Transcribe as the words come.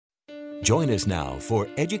Join us now for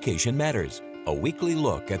Education Matters, a weekly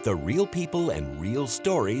look at the real people and real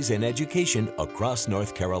stories in education across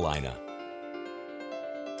North Carolina.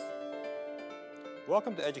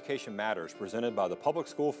 Welcome to Education Matters, presented by the Public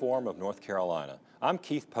School Forum of North Carolina. I'm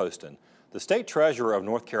Keith Poston. The State Treasurer of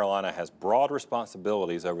North Carolina has broad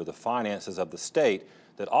responsibilities over the finances of the state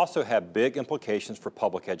that also have big implications for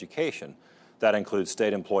public education. That includes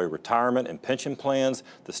state employee retirement and pension plans,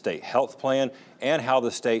 the state health plan, and how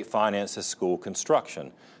the state finances school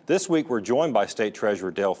construction. This week, we're joined by State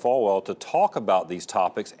Treasurer Dale Folwell to talk about these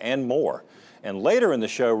topics and more. And later in the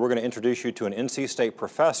show, we're going to introduce you to an NC State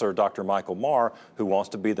professor, Dr. Michael Maher, who wants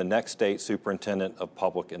to be the next state superintendent of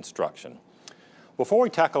public instruction. Before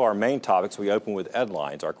we tackle our main topics, we open with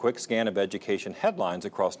Edlines, our quick scan of education headlines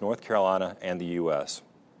across North Carolina and the U.S.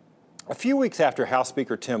 A few weeks after House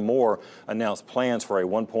Speaker Tim Moore announced plans for a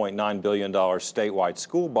 $1.9 billion statewide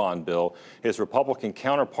school bond bill, his Republican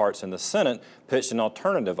counterparts in the Senate pitched an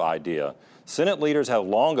alternative idea. Senate leaders have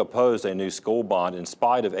long opposed a new school bond in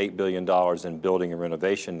spite of $8 billion in building and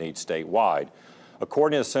renovation needs statewide.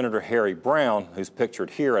 According to Senator Harry Brown, who's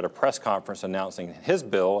pictured here at a press conference announcing his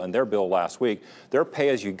bill and their bill last week, their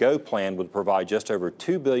pay-as-you-go plan would provide just over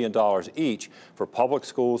 $2 billion each for public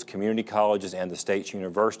schools, community colleges, and the state's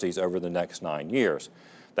universities over the next 9 years.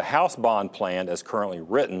 The House bond plan, as currently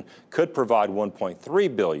written, could provide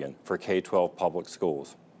 $1.3 billion for K-12 public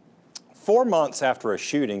schools. 4 months after a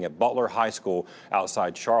shooting at Butler High School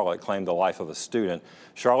outside Charlotte claimed the life of a student,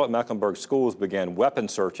 Charlotte-Mecklenburg schools began weapon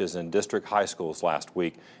searches in district high schools last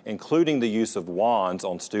week, including the use of wands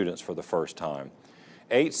on students for the first time.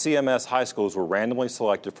 8 CMS high schools were randomly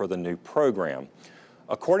selected for the new program.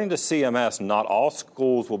 According to CMS, not all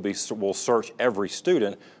schools will search every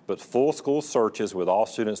student, but full school searches with all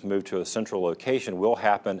students moved to a central location will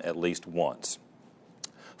happen at least once.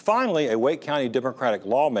 Finally, a Wake County Democratic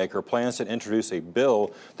lawmaker plans to introduce a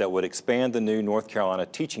bill that would expand the new North Carolina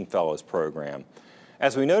Teaching Fellows program.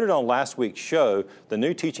 As we noted on last week's show, the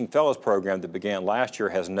new Teaching Fellows program that began last year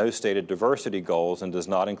has no stated diversity goals and does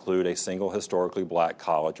not include a single historically black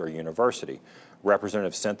college or university.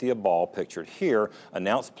 Representative Cynthia Ball, pictured here,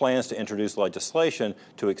 announced plans to introduce legislation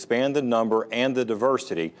to expand the number and the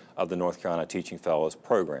diversity of the North Carolina Teaching Fellows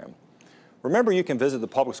program. Remember, you can visit the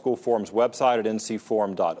Public School Forum's website at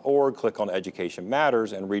ncforum.org, click on Education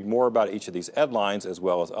Matters, and read more about each of these headlines as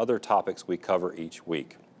well as other topics we cover each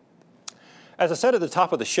week. As I said at the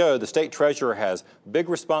top of the show, the State Treasurer has big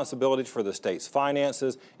responsibilities for the state's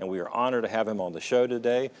finances, and we are honored to have him on the show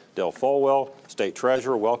today. Dale Folwell, State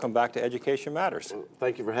Treasurer, welcome back to Education Matters.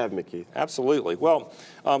 Thank you for having me, Keith. Absolutely. Well,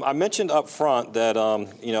 I mentioned up front that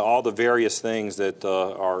all the various things that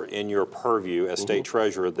are in your purview as State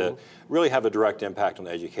Treasurer that really have a direct impact on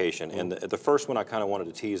education. And the first one I kind of wanted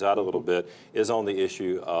to tease out a little bit is on the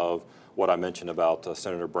issue of what I mentioned about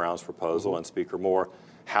Senator Brown's proposal and Speaker Moore,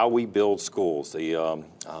 how we build schools. The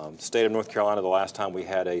state of North Carolina, the last time we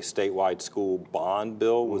had a statewide school bond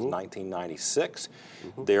bill was 1996.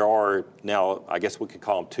 There are now, I guess we could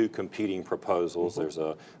call them two competing proposals. There's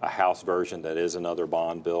a House version that is another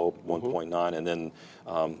bond bill, 1.9, and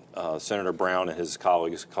then Senator Brown and his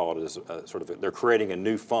colleagues call it as they're creating a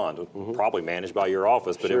new fund, probably managed by your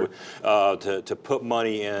office, but to put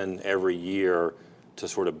money in every year to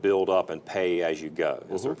sort of build up and pay as you go,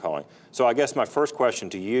 as they're calling. So I guess my first question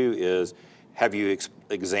to you is, have you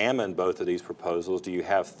examined both of these proposals? Do you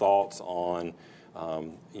have thoughts on,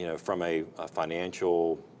 from a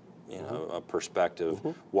financial, a perspective,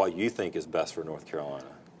 what you think is best for North Carolina?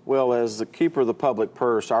 Well, as the keeper of the public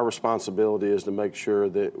purse, our responsibility is to make sure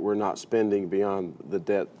that we're not spending beyond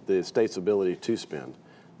the state's ability to spend.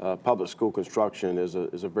 Public school construction is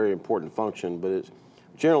a very important function, but it's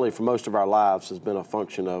generally, for most of our lives, has been a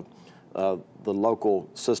function of the local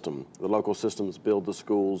system. The local systems build the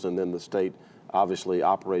schools, and then the state obviously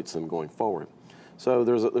operates them going forward. So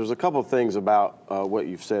there's a couple of things about what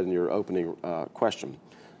you've said in your opening question.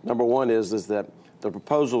 Number one is that the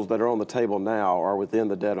proposals that are on the table now are within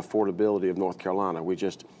the debt affordability of North Carolina. We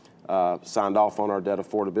just signed off on our debt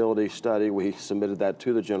affordability study. We submitted that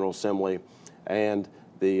to the General Assembly and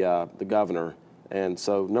the governor. And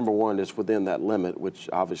so, number one, it's within that limit, which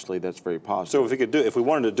obviously that's very positive. So if we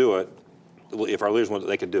wanted to do it, if our leaders wanted,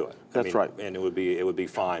 they could do it. That's right. And it would be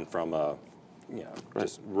fine from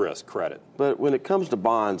just risk credit. But when it comes to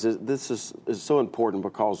bonds, this is so important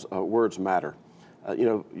because words matter.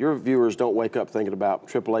 Your viewers don't wake up thinking about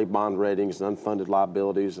AAA bond ratings and unfunded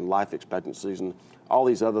liabilities and life expectancies and all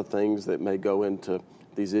these other things that may go into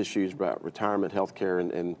these issues about retirement, health care,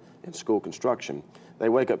 and school construction. They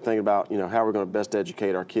wake up thinking about, how we're going to best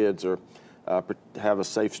educate our kids or have a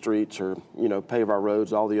safe streets, or pave our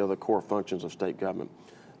roads, all the other core functions of state government.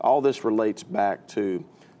 All this relates back to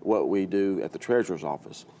what we do at the Treasurer's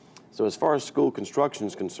office. So as far as school construction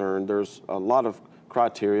is concerned, there's a lot of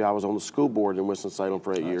criteria. I was on the school board in Winston-Salem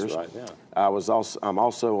for 8 years. That's right, yeah. I'm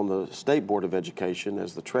also on the State Board of Education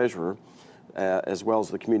as the treasurer, as well as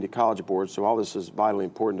the community college board. So all this is vitally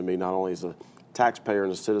important to me, not only as a taxpayer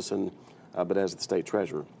and a citizen, but as the state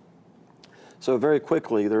treasurer. So very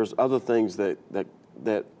quickly, there's other things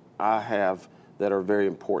that I have that are very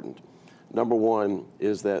important. Number one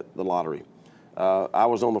is that the lottery. I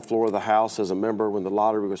was on the floor of the House as a member when the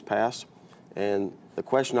lottery was passed, and the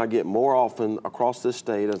question I get more often across this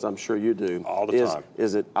state, as I'm sure you do, all the time,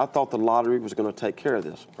 is that I thought the lottery was going to take care of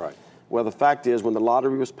this. Right. Well, the fact is, when the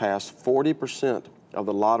lottery was passed, 40% of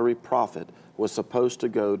the lottery profit was supposed to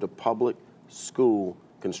go to public school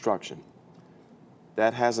construction.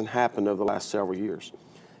 That hasn't happened over the last several years.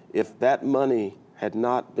 If that money had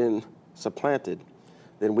not been supplanted,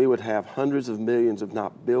 then we would have hundreds of millions, if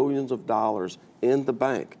not billions of dollars in the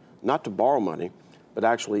bank, not to borrow money, but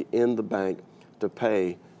actually in the bank to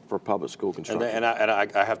pay for public school construction. And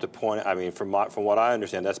I have to point, I mean, from what I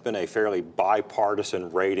understand, that's been a fairly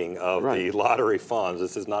bipartisan rating of the lottery funds.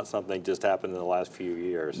 This is not something just happened in the last few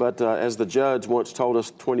years. But as the judge once told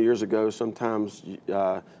us 20 years ago, sometimes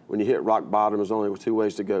when you hit rock bottom, there's only two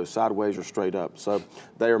ways to go, sideways or straight up. So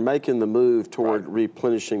they are making the move toward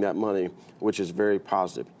replenishing that money, which is very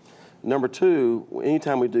positive. Number two,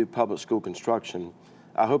 anytime we do public school construction,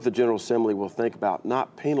 I hope the General Assembly will think about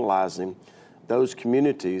not penalizing those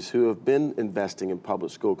communities who have been investing in public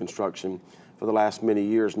school construction for the last many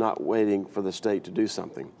years, not waiting for the state to do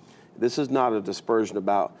something. This is not a dispersion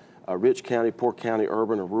about a rich county, poor county,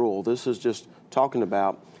 urban or rural. This is just talking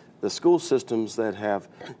about the school systems that have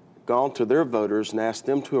gone to their voters and asked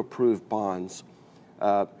them to approve bonds.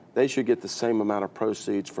 They should get the same amount of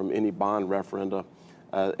proceeds from any bond referenda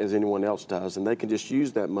as anyone else does, and they can just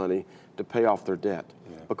use that money to pay off their debt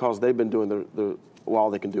because they've been doing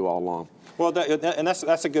all they can do all along. Well,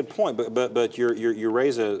 that's a good point. But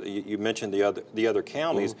you mentioned the other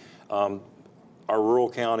counties. Our rural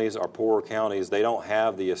counties, our poorer counties, they don't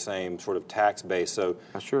have the same sort of tax base. So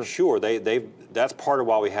sure, that's part of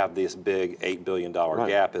why we have this big $8 billion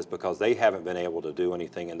gap, is because they haven't been able to do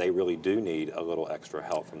anything, and they really do need a little extra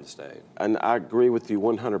help from the state. And I agree with you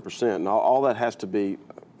 100%. And all that has to be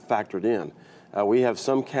factored in. We have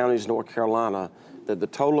some counties in North Carolina that the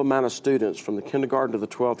total amount of students from the kindergarten to the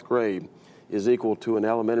 12th grade is equal to an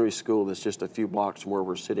elementary school that's just a few blocks from where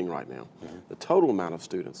we're sitting right now. The total amount of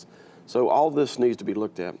students. So all this needs to be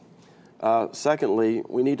looked at. Secondly,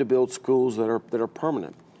 we need to build schools that are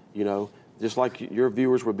permanent. Just like your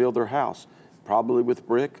viewers would build their house, probably with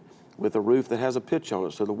brick, with a roof that has a pitch on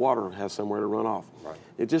it so the water has somewhere to run off. Right.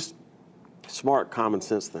 It's just smart, common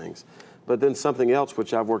sense things. But then something else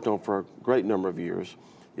which I've worked on for a great number of years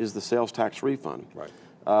is the sales tax refund.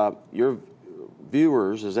 Right. Your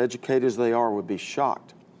viewers, as educated as they are, would be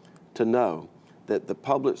shocked to know that the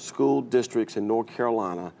public school districts in North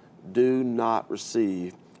Carolina do not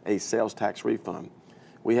receive a sales tax refund.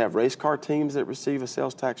 We have race car teams that receive a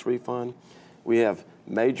sales tax refund. We have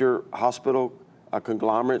major hospital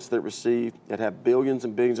conglomerates that have billions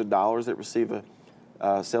and billions of dollars that receive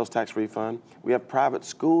a sales tax refund. We have private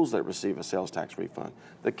schools that receive a sales tax refund.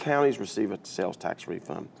 The counties receive a sales tax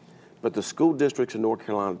refund, but the school districts in North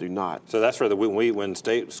Carolina do not. So that's where when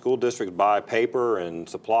state school districts buy paper and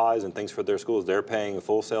supplies and things for their schools, they're paying a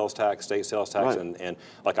full sales tax, state sales tax, and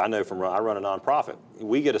like I know I run a nonprofit.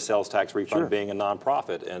 We get a sales tax refund being a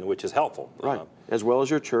nonprofit, and which is helpful. Right, as well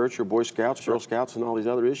as your church, your Boy Scouts, Girl Scouts, and all these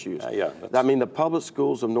other issues. I mean, the public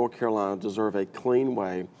schools of North Carolina deserve a clean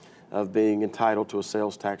way of being entitled to a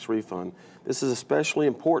sales tax refund. This is especially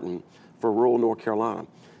important for rural North Carolina.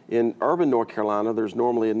 In urban North Carolina, there's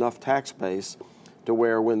normally enough tax base to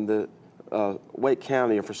where when the Wake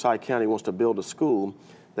County or Forsyth County wants to build a school,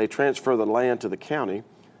 they transfer the land to the county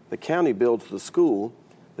builds the school,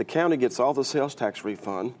 the county gets all the sales tax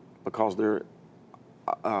refund because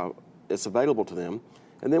it's available to them,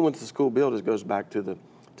 and then once the school builds, it goes back to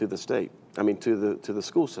the state, to the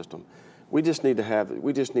school system. We just need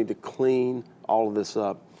to clean all of this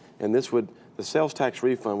up, and the sales tax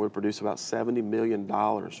refund would produce about $70 million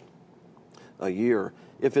a year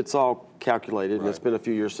if it's all calculated. And it's been a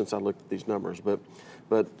few years since I looked at these numbers, but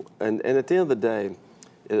at the end of the day,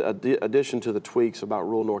 in addition to the tweaks about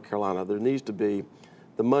rural North Carolina, the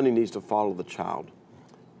money needs to follow the child.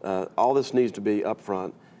 All this needs to be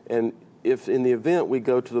upfront, and if in the event we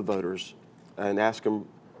go to the voters and ask them,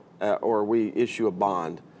 or we issue a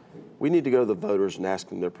bond, we need to go to the voters and ask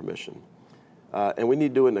them their permission. And we need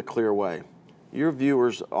to do it in a clear way. Your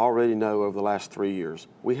viewers already know over the last 3 years,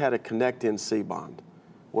 we had a Connect NC bond.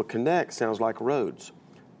 Well, Connect sounds like roads.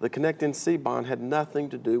 The Connect NC bond had nothing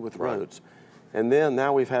to do with roads. And then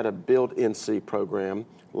now we've had a Build NC program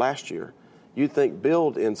last year. You'd think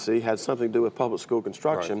Build NC had something to do with public school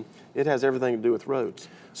construction. Right. It has everything to do with roads.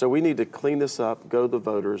 So we need to clean this up, go to the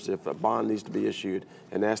voters if a bond needs to be issued,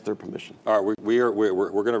 and ask their permission. All right, we're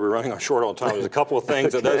going to be running short on time. There's a couple of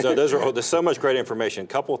things. Okay. There's so much great information. A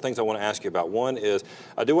couple of things I want to ask you about. One is,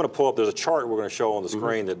 I do want to pull up, there's a chart we're going to show on the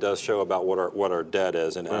screen that does show about what our debt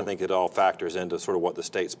is, and I think it all factors into sort of what the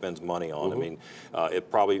state spends money on. I mean, it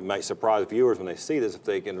probably might surprise viewers when they see this, if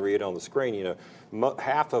they can read it on the screen. You know,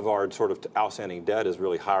 half of our sort of outstanding debt is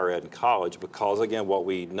really higher ed and college because, again, what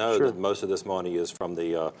we know that most of this money is from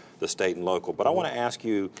the state and local. But I want to ask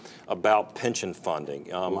you about pension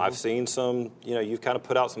funding. I've seen some, you've kind of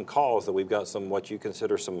put out some calls that we've got some, what you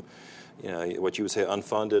consider some, what you would say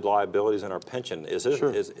unfunded liabilities in our pension. Is this,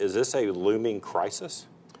 is this a looming crisis?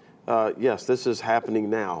 Yes, this is happening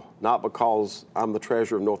now, not because I'm the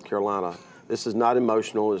treasurer of North Carolina. This is not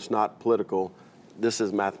emotional, it's not political, this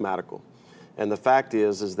is mathematical. And the fact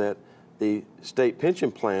is that the state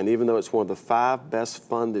pension plan, even though it's one of the 5 best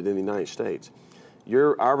funded in the United States,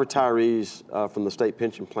 our retirees from the state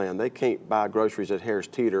pension plan, they can't buy groceries at Harris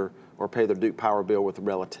Teeter or pay their Duke Power bill with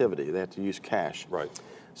relativity. They have to use cash. Right.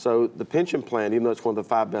 So the pension plan, even though it's one of the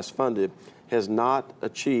 5 best funded, has not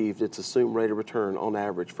achieved its assumed rate of return on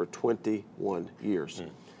average for 21 years.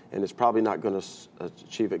 And it's probably not going to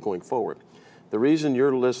achieve it going forward. The reason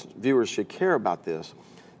your viewers should care about this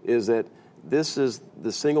is that this is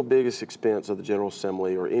the single biggest expense of the General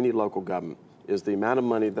Assembly or any local government, is the amount of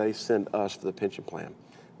money they send us for the pension plan.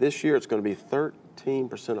 This year it's going to be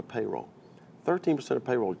 13% of payroll. 13% of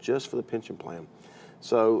payroll just for the pension plan.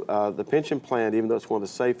 So the pension plan, even though it's one of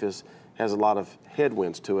the safest, has a lot of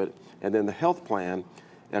headwinds to it. And then the health plan,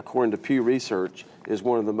 according to Pew Research, is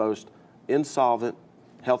one of the most insolvent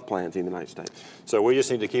health plans in the United States. So we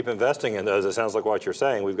just need to keep investing in those. It sounds like what you're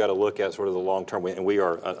saying. We've got to look at sort of the long term. And we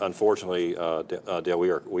are, unfortunately,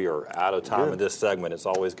 Dale, we are out of time in this segment. It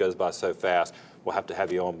always goes by so fast. We'll have to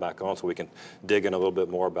have you back on so we can dig in a little bit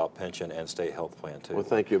more about pension and state health plan too. Well,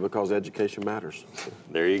 thank you, because education matters.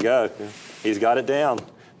 There you go. Yeah. He's got it down.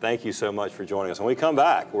 Thank you so much for joining us. When we come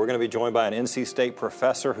back, we're going to be joined by an NC State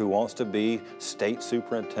professor who wants to be State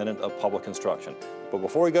Superintendent of Public Instruction. But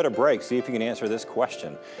before we go to break, see if you can answer this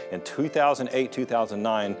question. In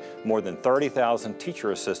 2008-2009, more than 30,000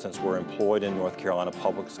 teacher assistants were employed in North Carolina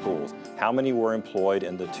public schools. How many were employed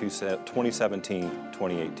in the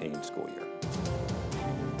 2017-2018 school year?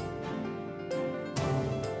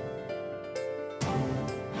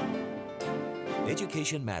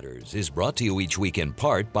 Education Matters is brought to you each week in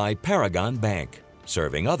part by Paragon Bank,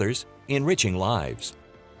 serving others, enriching lives.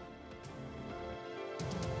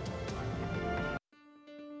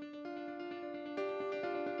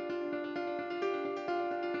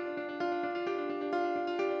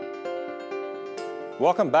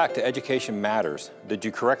 Welcome back to Education Matters. Did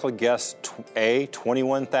you correctly guess A,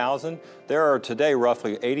 21,000? There are today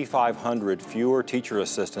roughly 8,500 fewer teacher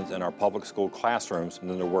assistants in our public school classrooms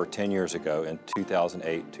than there were 10 years ago in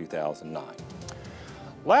 2008-2009.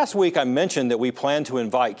 Last week I mentioned that we plan to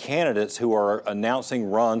invite candidates who are announcing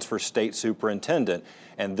runs for state superintendent,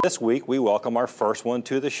 and this week we welcome our first one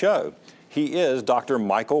to the show. He is Dr.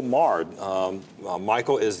 Michael Maher.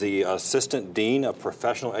 Michael is the Assistant Dean of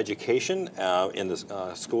Professional Education in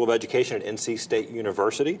the School of Education at NC State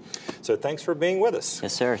University. So thanks for being with us.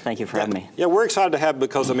 Yes, sir. Thank you for having me. Yeah, we're excited to have,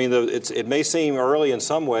 because I mean, it may seem early in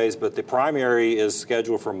some ways, but the primary is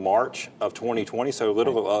scheduled for March of 2020, so a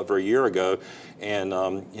little over a year ago. And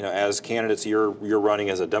as candidates, you're running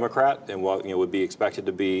as a Democrat, and what would be expected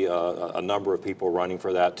to be a number of people running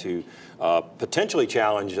for that to potentially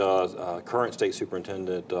challenge current State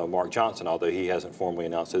Superintendent Mark Johnson, although he hasn't formally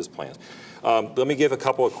announced his plans. Let me give a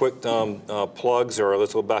couple of quick plugs, or a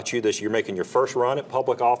little about you. You're making your first run at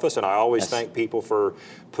public office, and I always thank people for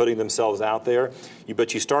putting themselves out there.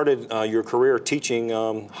 But you started your career teaching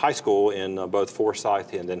high school in both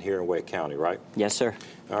Forsyth and then here in Wake County, right? Yes, sir.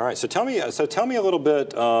 All right. So tell me a little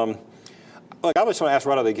bit. Look, I just want to ask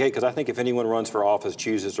right out of the gate, because I think if anyone runs for office,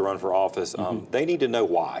 chooses to run for office, they need to know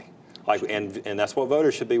why. And that's what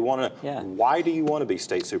voters should be wanting to. Yeah. Why do you want to be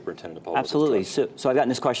State Superintendent of Public Absolutely. So I've gotten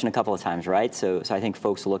this question a couple of times, right? So I think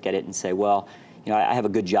folks look at it and say, well, I have a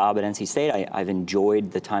good job at NC State. I've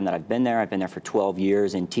enjoyed the time that I've been there. I've been there for 12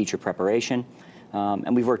 years in teacher preparation,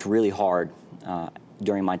 and we've worked really hard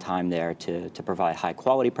during my time there to provide high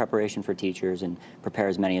quality preparation for teachers and prepare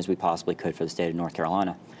as many as we possibly could for the state of North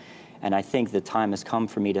Carolina. And I think the time has come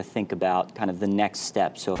for me to think about kind of the next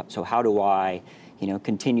step. So how do I,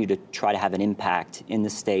 continue to try to have an impact in the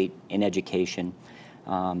state in education?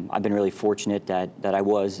 I've been really fortunate that I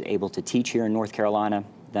was able to teach here in North Carolina.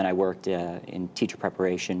 Then I worked in teacher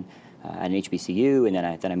preparation at an HBCU,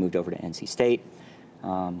 and then I moved over to NC State.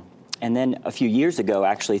 And then a few years ago,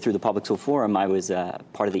 actually, through the Public School Forum, I was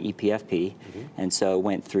part of the EPFP, and so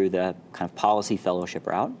went through the kind of policy fellowship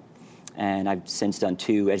route. And I've since done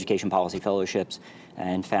 2 education policy fellowships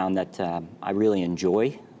and found that I really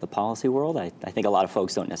enjoy the policy world. I think a lot of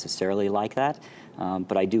folks don't necessarily like that,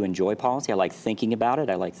 but I do enjoy policy. I like thinking about it.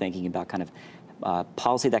 I like thinking about kind of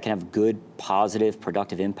policy that can have good, positive,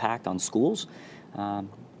 productive impact on schools.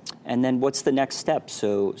 And then what's the next step?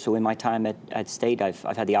 So in my time at State, I've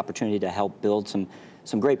had the opportunity to help build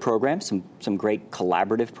some great programs, some great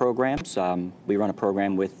collaborative programs. We run a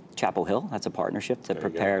program with Chapel Hill. That's a partnership to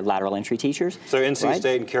prepare lateral entry teachers. So NC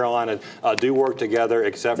State and Carolina do work together,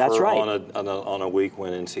 except That's for right. on a week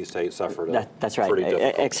when NC State suffered That's right. pretty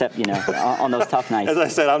difficult. Except on those tough nights. As I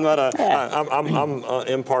said, I'm not I'm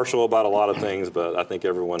impartial about a lot of things, but I think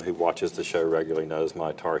everyone who watches the show regularly knows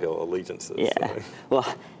my Tar Heel allegiances. Yeah. So.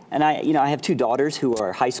 Well, and I have 2 daughters who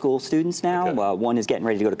are high school students now. Okay. One is getting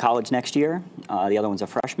ready to go to college next year. The other one's a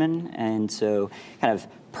freshman. And so kind of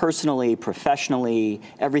personally, professionally,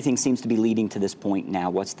 everything seems to be leading to this point now.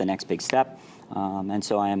 What's the next big step? And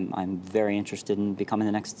so I'm very interested in becoming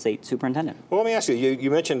the next state superintendent. Well, let me ask you, you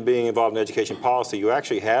mentioned being involved in education policy. You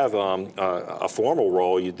actually have a formal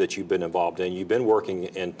role that you've been involved in. You've been working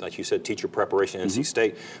in, like you said, teacher preparation at NC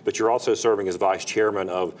State, but you're also serving as vice chairman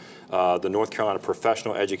of the North Carolina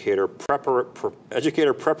Professional Educator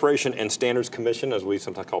Preparation and Standards Commission, as we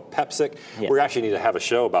sometimes call PEPSIC. Yeah. We actually need to have a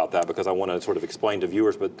show about that because I want to sort of explain to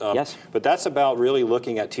viewers. But, yes. But that's about really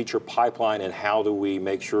looking at teacher pipeline and how do we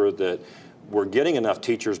make sure that we're getting enough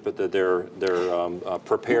teachers, but that they're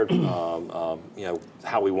prepared,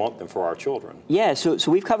 how we want them for our children. Yeah, so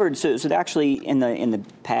we've covered, so actually in the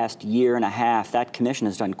past year and a half, that commission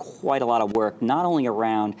has done quite a lot of work, not only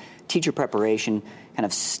around teacher preparation, kind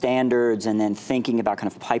of standards, and then thinking about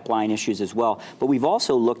kind of pipeline issues as well, but we've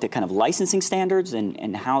also looked at kind of licensing standards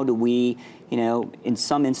and how do we, in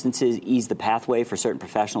some instances, ease the pathway for certain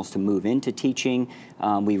professionals to move into teaching.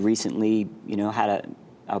 We recently, had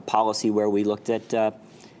a policy where we looked at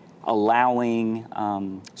allowing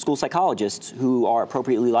school psychologists who are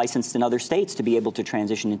appropriately licensed in other states to be able to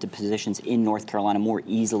transition into positions in North Carolina more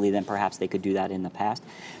easily than perhaps they could do that in the past.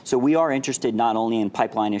 So we are interested not only in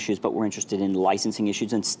pipeline issues, but we're interested in licensing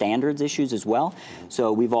issues and standards issues as well.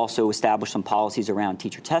 So we've also established some policies around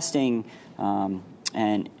teacher testing.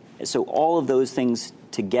 And so all of those things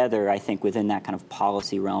together, I think, within that kind of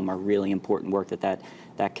policy realm are really important work that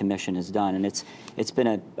commission has done. And it's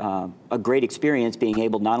been a great experience being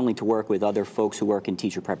able not only to work with other folks who work in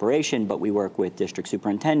teacher preparation, but we work with district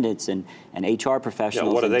superintendents and HR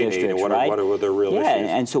professionals. What do they need? And what are their real issues?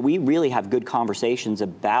 And so we really have good conversations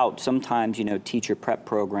about sometimes, teacher prep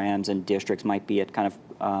programs and districts might be at kind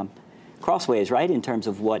of crossways, right, in terms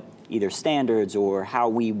of what either standards or how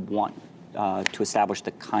we want to establish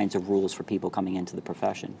the kinds of rules for people coming into the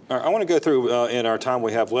profession. All right, I want to go through in our time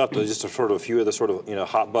we have left just a few of the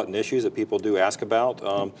hot button issues that people do ask about.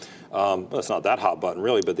 Well, it's not that hot button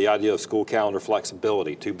really, but the idea of school calendar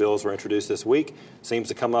flexibility. 2 bills were introduced this week. Seems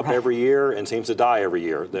to come up every year and seems to die every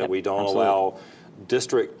year. That we don't allow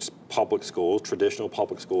district public schools, traditional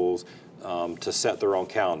public schools, to set their own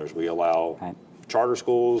calendars. We allow charter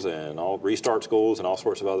schools and all restart schools and all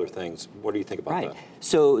sorts of other things. What do you think about that?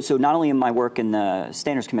 So not only in my work in the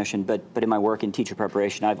Standards Commission, but in my work in teacher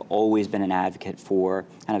preparation, I've always been an advocate for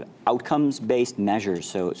kind of outcomes-based measures.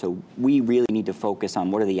 So we really need to focus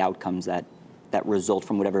on what are the outcomes that result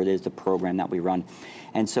from whatever it is, the program that we run.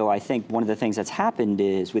 And so I think one of the things that's happened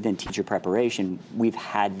is within teacher preparation, we've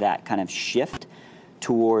had that kind of shift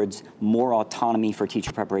towards more autonomy for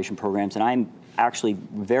teacher preparation programs. And I'm actually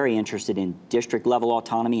very interested in district level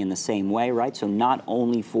autonomy in the same way, right? So not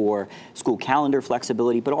only for school calendar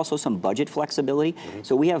flexibility, but also some budget flexibility.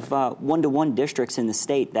 So we have one-to-one districts in the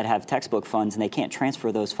state that have textbook funds and they can't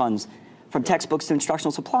transfer those funds from textbooks to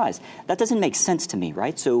instructional supplies. That doesn't make sense to me,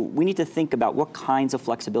 right? So we need to think about what kinds of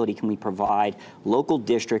flexibility can we provide local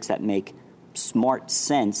districts that make smart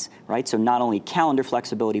sense, right? So not only calendar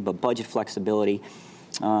flexibility, but budget flexibility,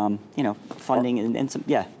 funding and some,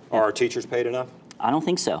 Are our teachers paid enough? I don't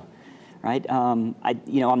think so, right? I'm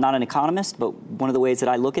not an economist, but one of the ways that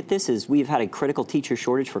I look at this is we've had a critical teacher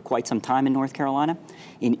shortage for quite some time in North Carolina.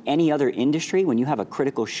 In any other industry, when you have a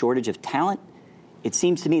critical shortage of talent, it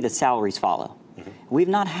seems to me that salaries follow. We've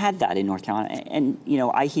not had that in North Carolina. And you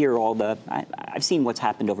know, I hear I've seen what's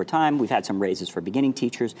happened over time. We've had some raises for beginning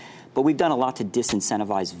teachers, but we've done a lot to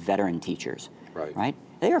disincentivize veteran teachers, right?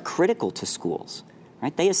 They are critical to schools,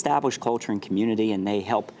 right? They establish culture and community, and they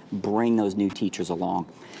help bring those new teachers along.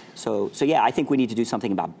 So yeah, I think we need to do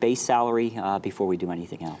something about base salary before we do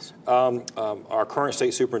anything else. Our current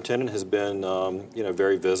state superintendent has been,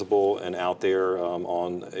 very visible and out there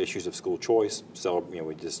on issues of school choice.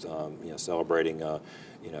 We just, celebrating,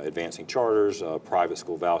 advancing charters, private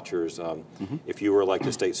school vouchers. If you were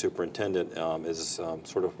elected state superintendent, is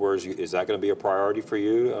that going to be a priority for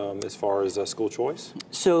you as far as school choice?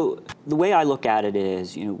 So the way I look at it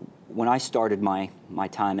is, when I started my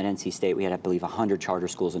time at NC State, we had, I believe, 100 charter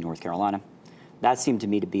schools in North Carolina. That seemed to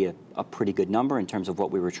me to be a pretty good number in terms of what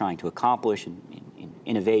we were trying to accomplish in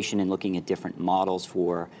innovation and looking at different models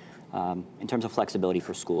for, in terms of flexibility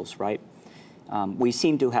for schools, right? We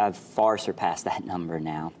seem to have far surpassed that number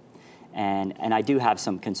now. And I do have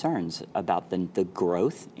some concerns about the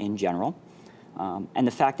growth in general. And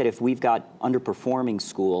the fact that if we've got underperforming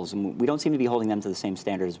schools, and we don't seem to be holding them to the same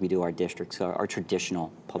standard as we do our districts, our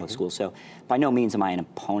traditional public schools. So by no means am I an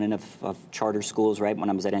opponent of charter schools, right? When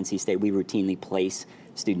I was at NC State, we routinely place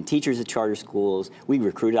student teachers at charter schools.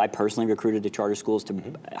 I personally recruited to charter schools, to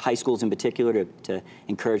high schools in particular, to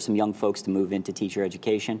encourage some young folks to move into teacher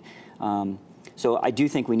education. So I do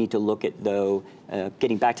think we need to look at, though,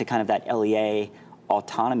 getting back to kind of that LEA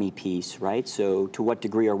autonomy piece, right? So to what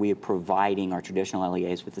degree are we providing our traditional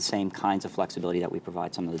LEAs with the same kinds of flexibility that we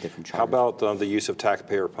provide some of the different charters? How about the use of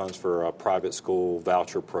taxpayer funds for private school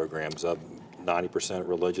voucher programs? 90%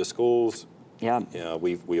 religious schools. Yeah.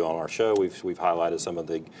 We on our show, we've highlighted some of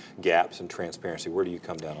the gaps in transparency. Where do you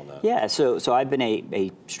come down on that? Yeah, so I've been a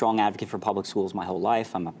strong advocate for public schools my whole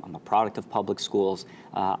life. I'm a product of public schools.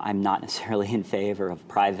 I'm not necessarily in favor of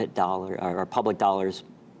private or public dollars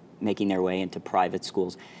making their way into private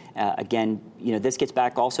schools. Again, this gets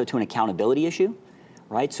back also to an accountability issue,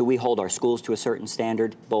 right? So we hold our schools to a certain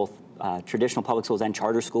standard, both traditional public schools and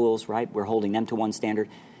charter schools, right? We're holding them to one standard.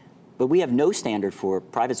 But we have no standard for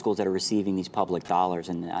private schools that are receiving these public dollars,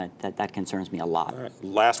 and that concerns me a lot. All right.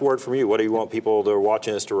 Last word from you. What do you want people that are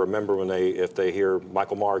watching this to remember if they hear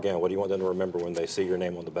Michael Maher again? What do you want them to remember when they see your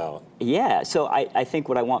name on the ballot? Yeah, so I think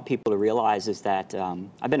what I want people to realize is that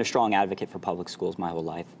I've been a strong advocate for public schools my whole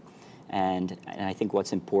life. And I think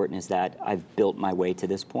what's important is that I've built my way to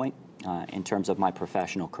this point in terms of my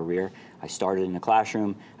professional career. I started in the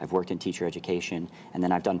classroom, I've worked in teacher education, and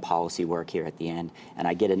then I've done policy work here at the end. And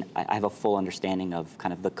I have a full understanding of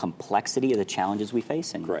kind of the complexity of the challenges we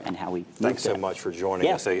face and how we Thanks so much for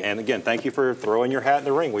joining us. And again, thank you for throwing your hat in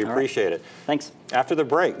the ring. We appreciate it. Thanks. After the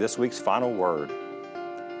break, this week's final word.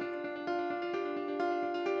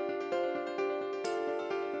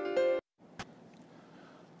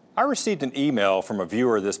 I received an email from a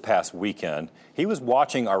viewer this past weekend. He was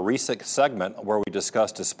watching our recent segment where we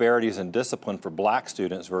discussed disparities in discipline for black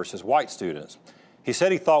students versus white students. He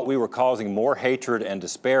said he thought we were causing more hatred and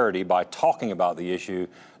disparity by talking about the issue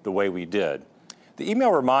the way we did. The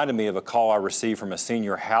email reminded me of a call I received from a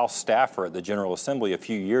senior House staffer at the General Assembly a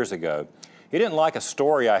few years ago. He didn't like a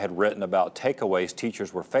story I had written about takeaways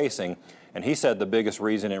teachers were facing, and he said the biggest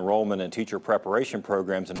reason enrollment in teacher preparation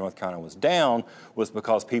programs in North Carolina was down was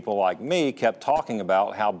because people like me kept talking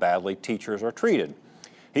about how badly teachers are treated.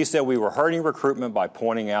 He said we were hurting recruitment by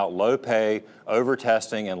pointing out low pay,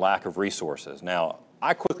 over-testing, and lack of resources. Now,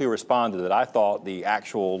 I quickly responded that I thought the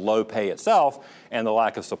actual low pay itself and the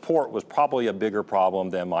lack of support was probably a bigger problem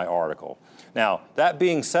than my article. Now, that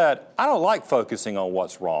being said, I don't like focusing on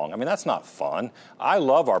what's wrong. I mean, that's not fun. I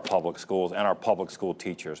love our public schools and our public school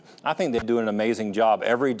teachers. I think they do an amazing job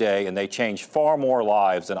every day, and they change far more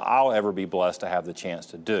lives than I'll ever be blessed to have the chance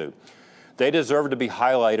to do. They deserve to be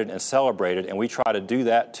highlighted and celebrated, and we try to do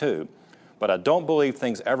that too. But I don't believe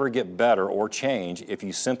things ever get better or change if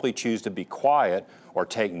you simply choose to be quiet or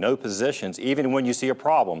take no positions, even when you see a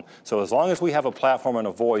problem. So as long as we have a platform and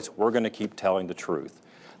a voice, we're going to keep telling the truth.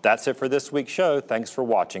 That's it for this week's show. Thanks for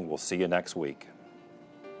watching. We'll see you next week.